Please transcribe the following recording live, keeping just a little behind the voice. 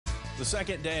The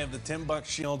second day of the Timbuck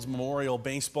Shields Memorial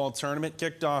Baseball Tournament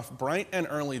kicked off bright and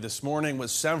early this morning with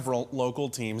several local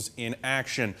teams in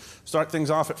action. Start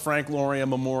things off at Frank Loria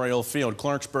Memorial Field.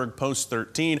 Clarksburg Post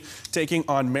 13 taking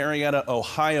on Marietta,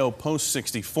 Ohio Post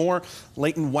 64.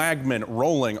 Leighton Wagman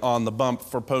rolling on the bump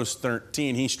for Post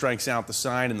 13. He strikes out the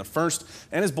side in the first,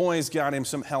 and his boys got him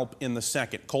some help in the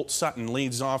second. Colt Sutton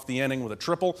leads off the inning with a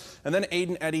triple, and then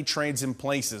Aiden Eddy trades in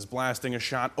places, blasting a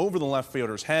shot over the left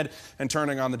fielder's head and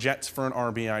turning on the Jets for an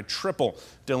RBI triple.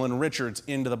 Dylan Richards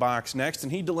into the box next,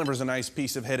 and he delivers a nice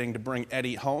piece of hitting to bring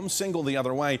Eddy home. Single the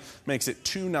other way makes it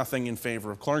 2-0 in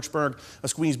favor of Clarksburg. A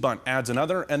squeeze bunt adds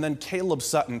another, and then Caleb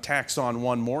Sutton tacks on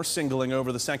one more, singling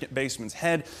over the second baseman's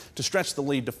head to stretch the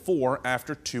lead to 4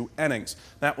 after 2 innings.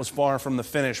 That was far from the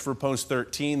finish for Post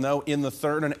 13, though. In the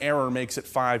third, an error makes it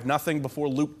 5-0 before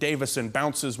Luke Davison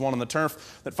bounces one on the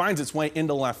turf that finds its way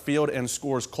into left field and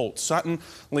scores Colt Sutton.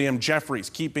 Liam Jeffries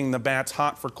keeping the bats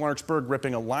hot for Clarksburg,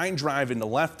 ripping a line drive into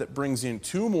left that brings in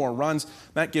 2 more runs.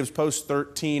 That gives Post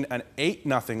 13 an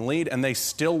 8-0 lead, and they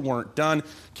still weren't done.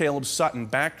 Caleb Sutton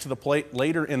back to the plate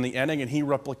later in the inning, and he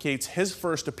replicates his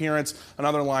first appearance,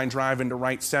 another line drive into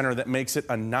right center that makes it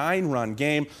a 9-run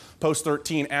game. Post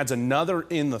 13 adds another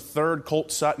in the third.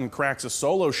 Colt Sutton cracks a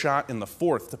solo shot in the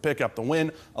fourth to pick up the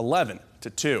win,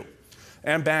 11-2.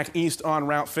 And back east on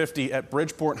Route 50 at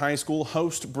Bridgeport High School,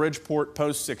 host Bridgeport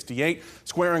Post 68,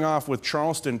 squaring off with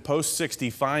Charleston Post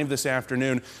 65 this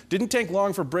afternoon. Didn't take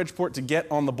long for Bridgeport to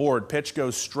get on the board. Pitch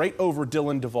goes straight over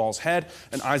Dylan Duvall's head,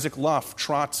 and Isaac Luff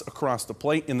trots across the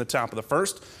plate in the top of the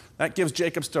first. That gives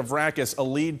Jacob Stavrakis a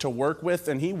lead to work with,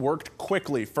 and he worked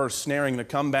quickly, first snaring the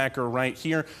comebacker right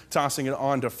here, tossing it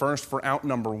on to first for out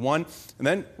number 1, and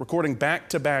then recording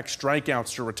back-to-back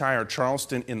strikeouts to retire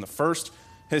Charleston in the first.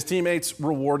 His teammates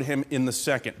reward him in the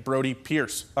second. Brody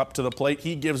Pierce up to the plate.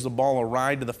 He gives the ball a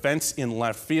ride to the fence in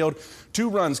left field. 2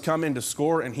 runs come in to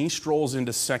score, and he strolls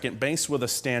into second base with a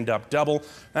stand-up double.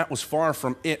 That was far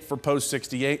from it for Post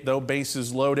 68, though.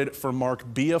 Bases loaded for Mark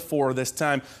Biafor this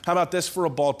time. How about this for a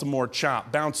Baltimore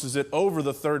chop? Bounces it over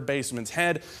the third baseman's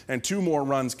head, and 2 more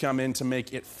runs come in to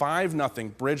make it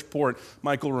 5-0 Bridgeport.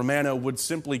 Michael Romano would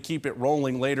simply keep it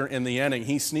rolling later in the inning.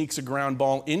 He sneaks a ground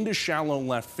ball into shallow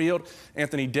left field.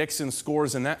 Anthony Dixon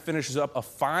scores, and that finishes up a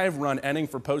 5-run inning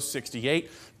for Post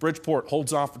 68. Bridgeport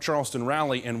holds off the Charleston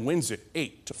rally and wins it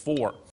 8-4.